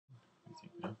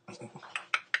Yeah.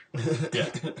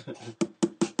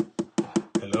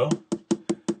 Hello?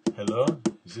 Hello?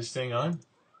 Is this thing on?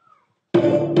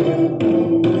 Hello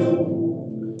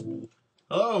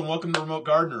and welcome to Remote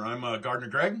Gardener. I'm Gardener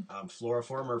Greg. I'm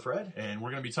Floraformer Fred. And we're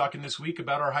going to be talking this week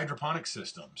about our hydroponic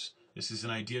systems. This is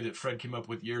an idea that Fred came up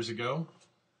with years ago.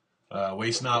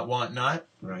 Waste not, want not.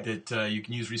 Right. That you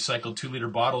can use recycled 2-liter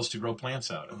bottles to grow plants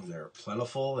out of. They're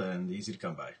plentiful and easy to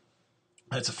come by.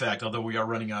 That's a fact, although we are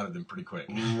running out of them pretty quick.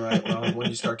 Right. Well, when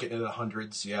you start getting into the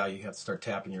hundreds, yeah, you have to start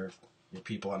tapping your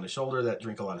people on the shoulder that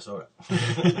drink a lot of soda.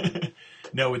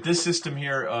 No, with this system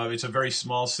here, it's a very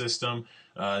small system.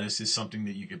 This is something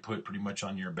that you could put pretty much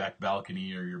on your back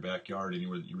balcony or your backyard,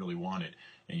 anywhere that you really want it.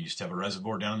 And you just have a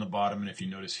reservoir down in the bottom, and if you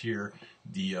notice here,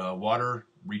 the water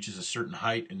reaches a certain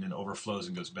height and then overflows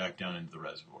and goes back down into the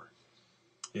reservoir.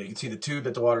 Yeah, you can see the tube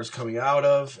that the water is coming out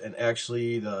of, and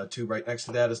actually the tube right next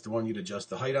to that is the one you'd adjust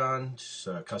the height on. Just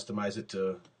customize it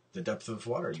to the depth of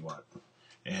water you want.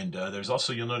 And there's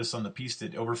also, you'll notice on the piece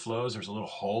that overflows, there's a little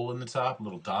hole in the top, a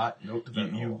little dot. Note to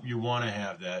that hole. You want to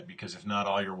have that, because if not,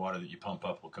 all your water that you pump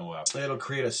up will go out. It'll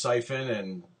create a siphon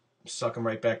and suck them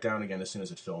right back down again as soon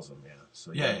as it fills them. Yeah.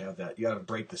 So you gotta have that. You got to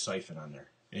break the siphon on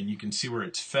there. And you can see where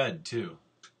it's fed too.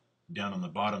 Down on the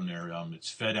bottom there, it's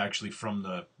fed actually from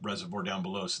the reservoir down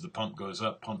below. So the pump goes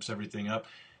up, pumps everything up,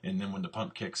 and then when the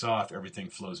pump kicks off, everything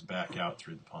flows back out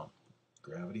through the pump.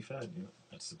 Gravity fed. Yeah.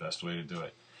 That's the best way to do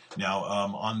it. Now,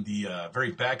 on the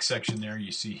very back section there,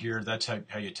 you see here, that's how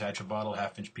you attach a bottle,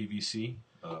 1/2-inch PVC.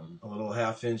 A little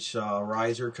 1/2-inch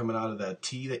riser coming out of that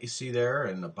T that you see there,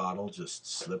 and the bottle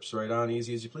just slips right on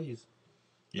easy as you please.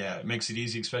 Yeah, it makes it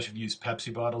easy, especially if you use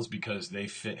Pepsi bottles, because they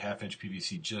fit 1/2-inch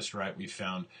PVC just right. We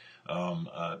found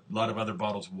a lot of other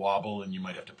bottles wobble, and you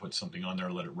might have to put something on there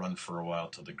and let it run for a while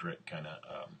till the grit kind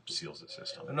of seals the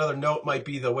system. Another note might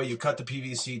be the way you cut the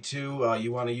PVC too.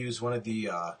 You want to use one of the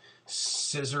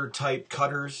scissor type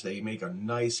cutters. They make a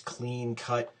nice clean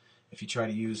cut. If you try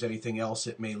to use anything else,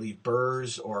 it may leave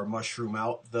burrs or mushroom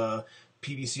out the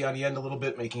PVC on the end a little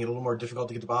bit, making it a little more difficult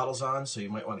to get the bottles on. So you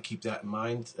might want to keep that in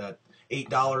mind. That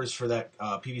 $8 for that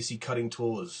PVC cutting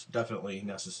tool is definitely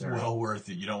necessary. Well worth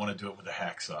it. You don't want to do it with a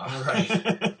hacksaw. Right.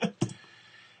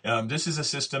 This is a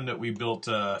system that we built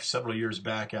several years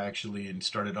back, actually, and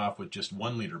started off with just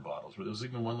 1-liter bottles. Were those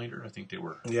even 1 liter? I think they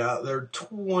were. Yeah, they're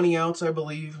 20 ounce, I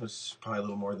believe. It's probably a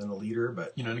little more than a liter,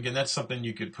 but and again, that's something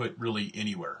you could put really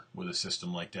anywhere with a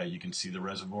system like that. You can see the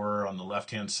reservoir on the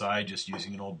left-hand side, just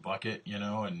using an old bucket,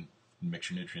 and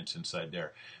mix your nutrients inside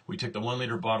there. We took the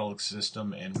 1-liter bottle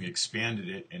system and we expanded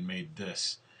it and made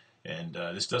this. And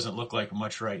this doesn't look like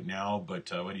much right now,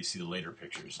 but wait till you see the later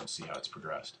pictures and see how it's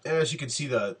progressed. As you can see,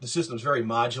 the system's very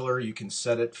modular. You can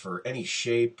set it for any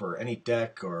shape or any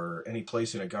deck or any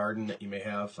place in a garden that you may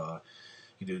have.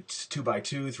 You do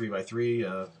 2x2,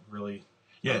 3x3, really.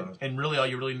 Yeah, and really all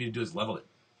you really need to do is level it.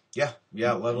 Yeah,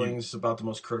 leveling is about the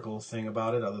most critical thing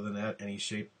about it. Other than that, any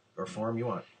shape or form you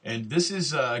want. And this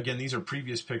is, again, these are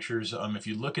previous pictures. If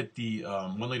you look at the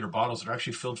 1-liter bottles, they're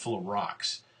actually filled full of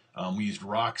rocks. We used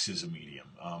rocks as a medium,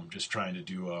 just trying to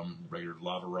do regular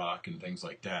lava rock and things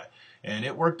like that. And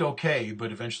it worked okay,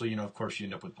 but eventually, of course, you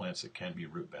end up with plants that can be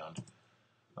root bound.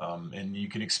 And you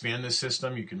can expand this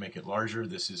system. You can make it larger.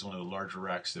 This is one of the larger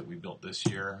racks that we built this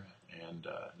year, and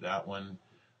that one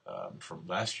from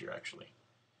last year, actually.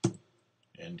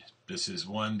 And this is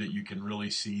one that you can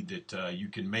really see that you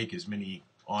can make as many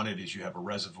on it as you have a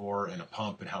reservoir and a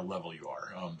pump and how level you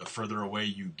are. The further away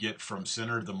you get from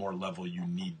center, the more level you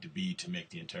need to be to make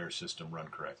the entire system run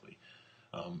correctly.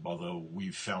 Although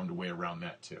we've found a way around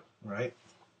that too. Right?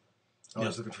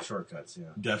 Always looking for shortcuts, yeah.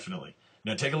 Definitely.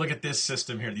 Now take a look at this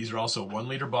system here. These are also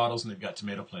 1-liter bottles and they've got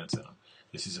tomato plants in them.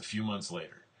 This is a few months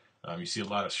later. You see a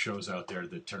lot of shows out there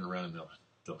that turn around and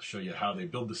they'll show you how they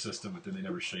build the system, but then they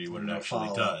never show you what it actually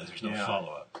does. There's no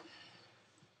follow-up.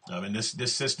 And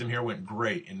this system here went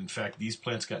great. And in fact, these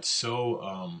plants got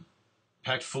so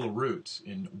packed full of roots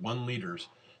in 1 liters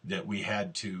that we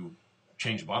had to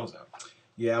change the bottles out.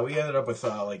 Yeah, we ended up with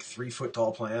like 3-foot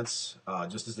tall plants.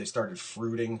 Just as they started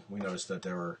fruiting, we noticed that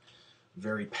they were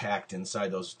very packed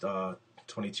inside those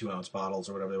 22-ounce bottles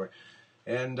or whatever they were.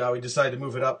 And we decided to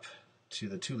move it up to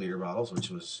the 2-liter bottles, which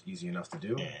was easy enough to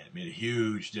do. And it made a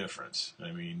huge difference.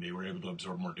 I mean, they were able to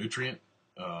absorb more nutrient.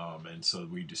 And so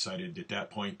we decided at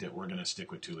that point that we're going to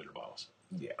stick with 2-liter bottles.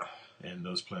 Yeah. And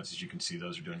those plants, as you can see,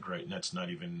 those are doing great. And that's not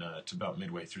even, it's about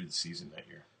midway through the season that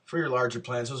year. For your larger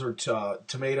plants, those are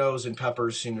tomatoes and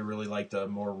peppers seem to really like the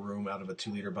more room out of a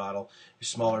 2-liter bottle. Your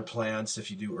smaller plants, if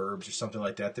you do herbs or something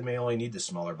like that, they may only need the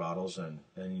smaller bottles, and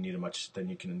you need then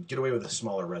you can get away with a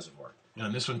smaller reservoir. And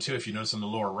on this one too, if you notice on the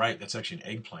lower right, that's actually an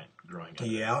eggplant growing up.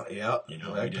 Yeah, yeah. You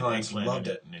know, The we did eggplants eggplant loved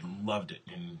it. and they loved it,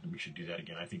 and we should do that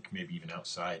again. I think maybe even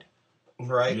outside.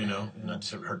 Right. You know, not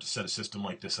to hurt to set a system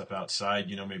like this up outside.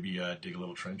 You know, maybe dig a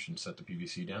little trench and set the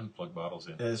PVC down, plug bottles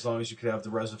in. As long as you could have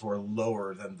the reservoir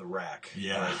lower than the rack.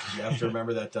 Yeah. Right? You have to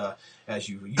remember that as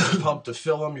you use a pump to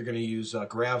fill them, you're going to use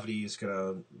gravity is going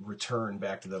to return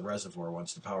back to the reservoir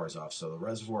once the power is off. So the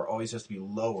reservoir always has to be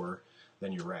lower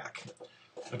than your rack.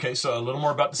 Okay, so a little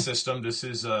more about the system. This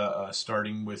is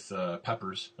starting with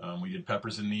peppers. We did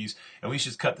peppers in these, and we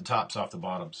just cut the tops off the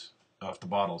bottoms. Off the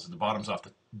bottles, the bottoms off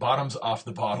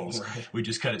the bottles. Right. We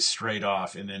just cut it straight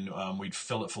off, and then we'd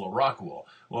fill it full of rock wool.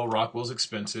 Well, rock wool's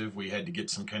expensive. We had to get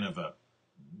some kind of a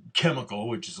chemical,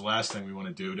 which is the last thing we want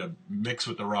to do, to mix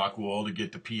with the rock wool to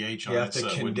get the pH on it. You have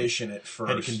to condition it first.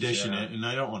 Had to condition it, and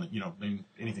I don't want to,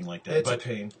 anything like that. It's a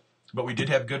pain. But we did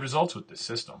have good results with this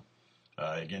system.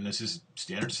 Again, this is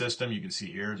standard system. You can see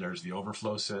here, there's the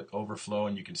overflow,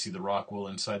 and you can see the rock wool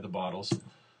inside the bottles.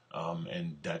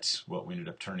 And that's what we ended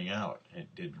up turning out.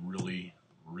 It did really,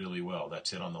 really well.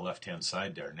 That's it on the left-hand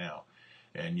side there now.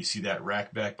 And you see that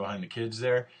rack back behind the kids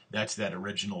there? That's that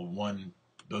original one.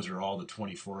 Those are all the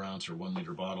 24-ounce or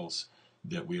 1-liter bottles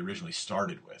that we originally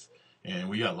started with. And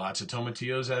we got lots of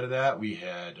tomatillos out of that. We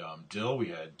had dill, we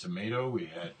had tomato, we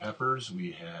had peppers,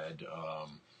 we had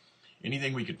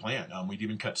anything we could plant. We'd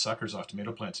even cut suckers off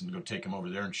tomato plants and go take them over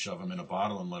there and shove them in a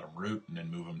bottle and let them root, and then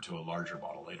move them to a larger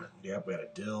bottle later. Yep, we had a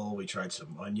dill. We tried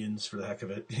some onions for the heck of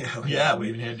it. We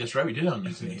even had, that's right, we did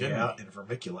onions, didn't we? And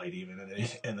vermiculite even,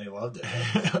 and they loved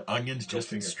it. Onions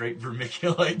just in straight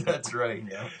vermiculite, that's right.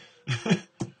 Yeah.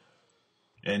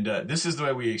 And this is the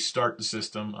way we start the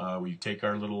system. We take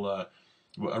our little,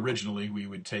 originally we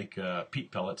would take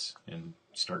peat pellets and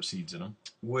start seeds in them.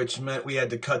 Which meant we had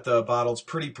to cut the bottles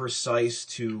pretty precise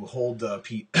to hold the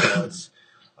peat pellets.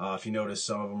 If you notice,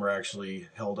 some of them were actually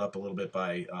held up a little bit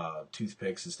by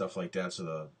toothpicks and stuff like that, so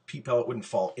the peat pellet wouldn't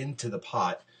fall into the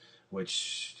pot,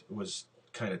 which was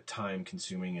kind of time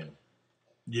consuming. And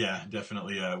yeah,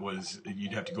 definitely was.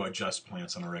 You'd have to go adjust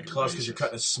plants on a regular plus, basis. because you're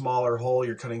cutting a smaller hole,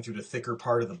 you're cutting through the thicker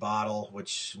part of the bottle,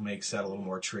 which makes that a little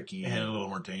more tricky. And a little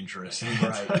more dangerous.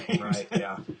 Right,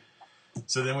 yeah.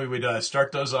 So then we would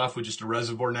start those off with just a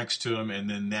reservoir next to them, and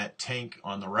then that tank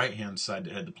on the right-hand side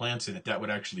that had the plants in it, that would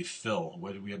actually fill.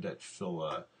 What did we have that fill?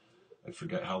 I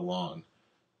forget how long.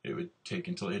 It would take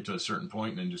until it hit to a certain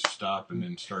point, and then just stop, and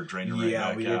then start draining right back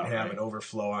out. Yeah, we didn't have an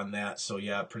overflow on that, so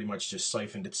yeah, it pretty much just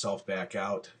siphoned itself back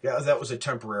out. Yeah, that was a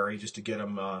temporary, just to get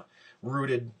them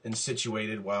rooted and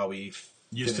situated while we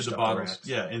used to the bottles.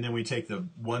 Yeah, and then we take the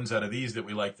ones out of these that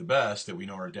we like the best, that we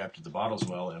know are adapted to the bottles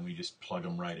well, and we just plug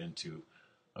them right into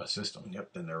a system. Yep,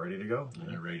 then they're ready to go. And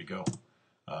they're ready to go.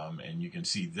 And you can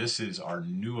see this is our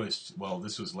newest, well,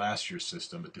 this was last year's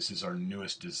system, but this is our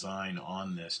newest design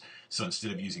on this. So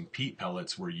instead of using peat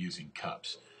pellets, we're using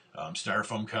cups.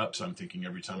 Styrofoam cups, I'm thinking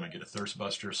every time I get a thirst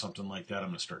buster or something like that, I'm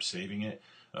going to start saving it.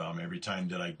 Every time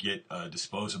that I get a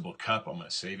disposable cup, I'm going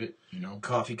to save it,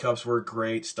 Coffee cups work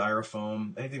great,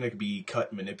 styrofoam, anything that can be cut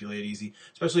and manipulated easy,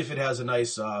 especially if it has a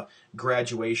nice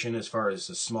graduation as far as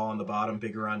small on the bottom,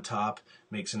 bigger on top,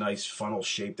 makes a nice funnel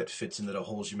shape that fits into the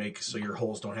holes you make, so your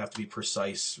holes don't have to be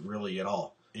precise really at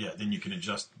all. Yeah, then you can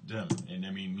adjust them, and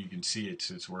I mean, you can see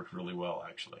it's worked really well,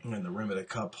 actually. And the rim of the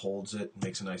cup holds it,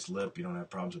 makes a nice lip, you don't have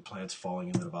problems with plants falling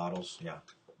into the bottles, yeah.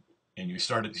 And you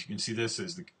can see this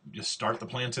as just start the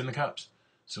plants in the cups.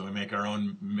 So we make our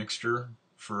own mixture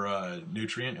for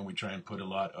nutrient, and we try and put a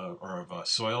lot of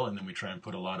soil, and then we try and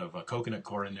put a lot of coconut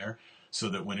coir in there, so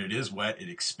that when it is wet, it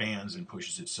expands and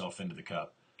pushes itself into the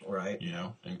cup. Right.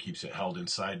 And keeps it held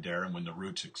inside there. And when the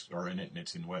roots are in it and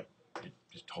it's in wet, it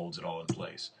just holds it all in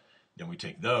place. Then we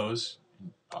take those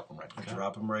and pop them right in the cup.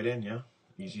 Drop them right in, yeah.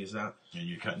 Easy as that. And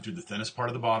you're cutting through the thinnest part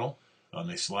of the bottle.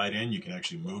 They slide in. You can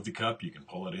actually move the cup. You can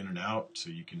pull it in and out, so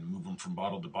you can move them from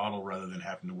bottle to bottle rather than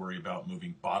having to worry about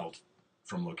moving bottle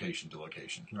from location to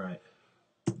location. Right.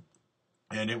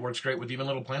 And it works great with even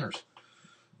little planters.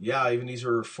 Yeah, even these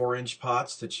are 4-inch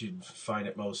pots that you'd find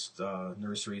at most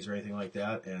nurseries or anything like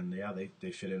that, and yeah,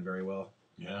 they fit in very well.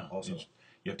 Yeah. Also,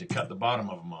 you have to cut the bottom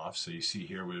of them off, so you see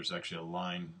here where there's actually a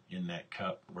line in that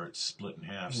cup where it's split in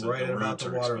half. So right the at about roots the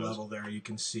are water exposed. level there, you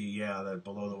can see, yeah, that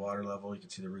below the water level, you can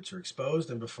see the roots are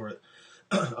exposed, and before it,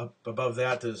 above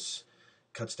that,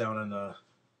 cuts down on the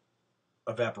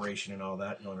evaporation and all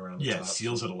that going around the top. Yeah, it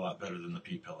seals it a lot better than the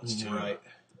peat pellets, too. Right.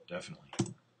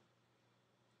 Definitely.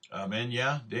 And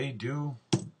yeah, they do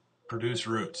produce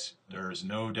roots. There's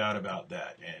no doubt about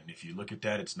that. And if you look at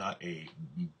that, it's not a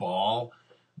ball.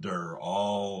 They're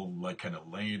all kind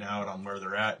of laying out on where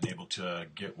they're at and able to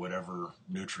get whatever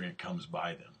nutrient comes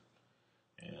by them.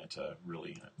 And it's a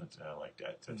really, I like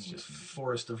that. That's just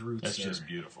forest of roots. That's just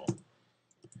beautiful.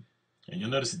 And you'll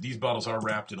notice that these bottles are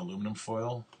wrapped in aluminum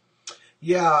foil.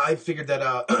 Yeah, I figured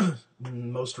that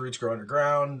most roots grow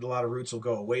underground. A lot of roots will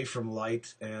go away from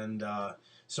light, and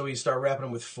so we start wrapping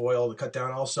them with foil to cut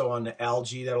down also on the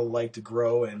algae that'll like to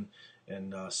grow and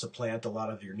supplant a lot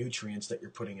of your nutrients that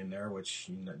you're putting in there, which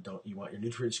you want your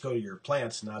nutrients to go to your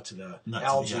plants, not to the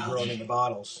algae growing in the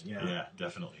bottles. Yeah,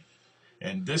 definitely.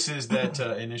 And this is that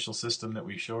initial system that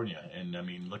we've shown you. And I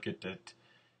mean, look at that.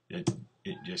 It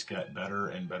just got better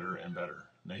and better and better.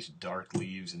 Nice dark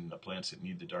leaves, and the plants that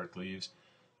need the dark leaves.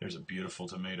 There's a beautiful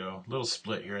tomato. A little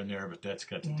split here and there, but that's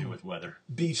got to do with weather.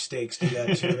 Beef steaks do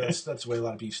that too. That's the way a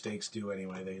lot of beef steaks do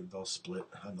anyway. They'll split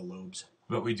on the lobes.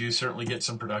 But we do certainly get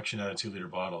some production out of 2-liter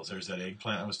bottles. There's that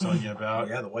eggplant I was telling you about.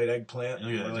 Yeah, the white eggplant.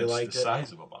 Look at that. That's the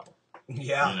size of a bottle.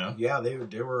 Yeah, yeah. They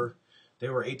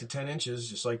were 8 to 10 inches,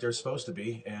 just like they're supposed to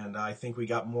be. And I think we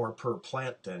got more per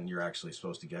plant than you're actually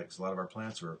supposed to get, because a lot of our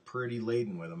plants were pretty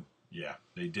laden with them. Yeah,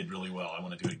 they did really well. I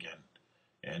want to do it again.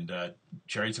 And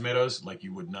cherry tomatoes, like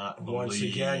you would not believe. Once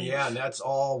again, yeah, and that's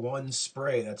all one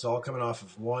spray. That's all coming off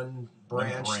of one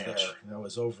branch. There. That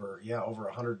was over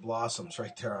 100 blossoms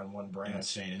right there on one branch.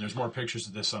 Insane. And there's more pictures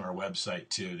of this on our website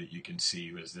too that you can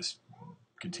see as this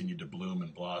continued to bloom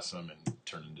and blossom and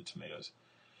turn into tomatoes.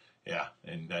 Yeah,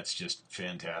 and that's just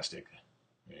fantastic.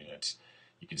 I mean,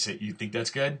 you can say, you think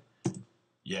that's good?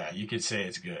 Yeah, you could say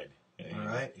it's good. All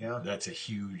right, yeah. That's a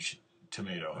huge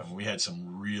tomato. I mean, we had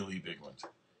some really big ones.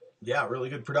 Yeah, really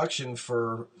good production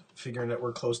for figuring that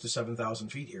we're close to 7,000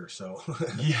 feet here. So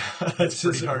yeah, that's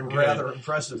pretty hard. Rather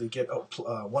impressive to get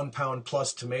 1 pound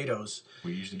plus tomatoes.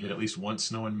 We usually get at least one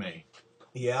snow in May.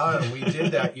 Yeah, and we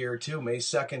did that year too. May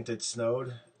 2nd it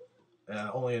snowed.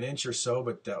 Only an inch or so,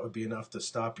 but that would be enough to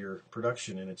stop your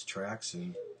production in its tracks.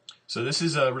 And so this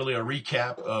is really a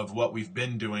recap of what we've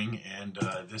been doing, and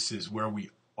this is where we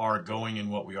are going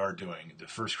and what we are doing. The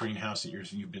first greenhouse that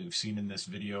you've seen in this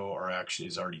video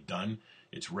is already done.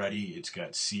 It's ready. It's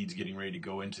got seeds getting ready to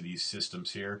go into these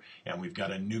systems here, and we've got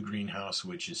a new greenhouse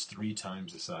which is 3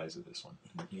 times the size of this one.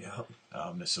 Yeah.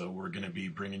 So we're going to be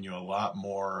bringing you a lot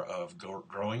more of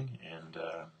growing, and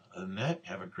other than that,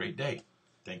 have a great day.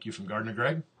 Thank you from Gardener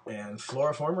Greg. And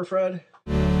Floraformer Fred.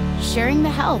 Sharing the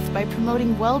health by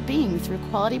promoting well-being through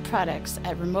quality products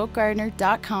at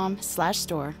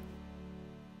remotegardener.com/store.